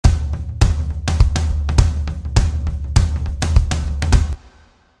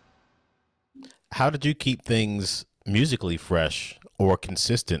How did you keep things musically fresh or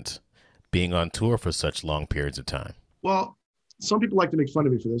consistent being on tour for such long periods of time? Well, some people like to make fun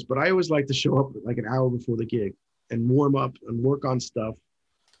of me for this, but I always like to show up like an hour before the gig and warm up and work on stuff.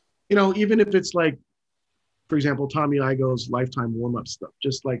 You know, even if it's like, for example, Tommy Igoe's lifetime warm up stuff,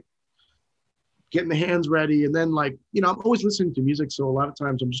 just like getting the hands ready. And then like, you know, I'm always listening to music. So a lot of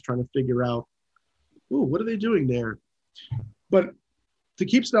times I'm just trying to figure out, oh, what are they doing there? But to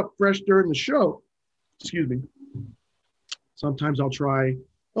keep stuff fresh during the show, excuse me, sometimes I'll try,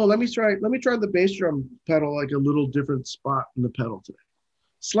 oh, let me try the bass drum pedal, like a little different spot in the pedal today.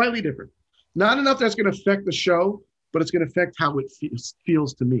 Slightly different. Not enough that's going to affect the show, but it's going to affect how it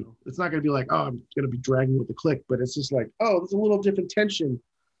feels to me. It's not going to be like, oh, I'm going to be dragging with the click, but it's just like, oh, there's a little different tension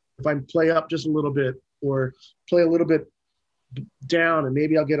if I play up just a little bit or play a little bit down, and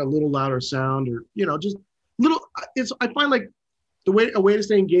maybe I'll get a little louder sound, or, you know, just little. I find like a way to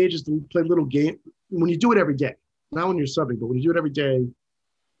stay engaged is to play little game when you do it every day. Not when you're subbing, but when you do it every day,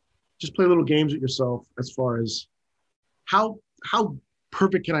 just play little games with yourself as far as how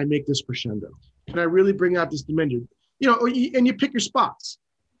perfect can I make this crescendo? Can I really bring out this dimension? You know, and you pick your spots,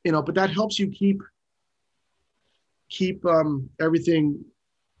 you know, but that helps you keep everything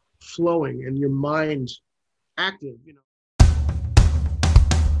flowing and your mind active, you know.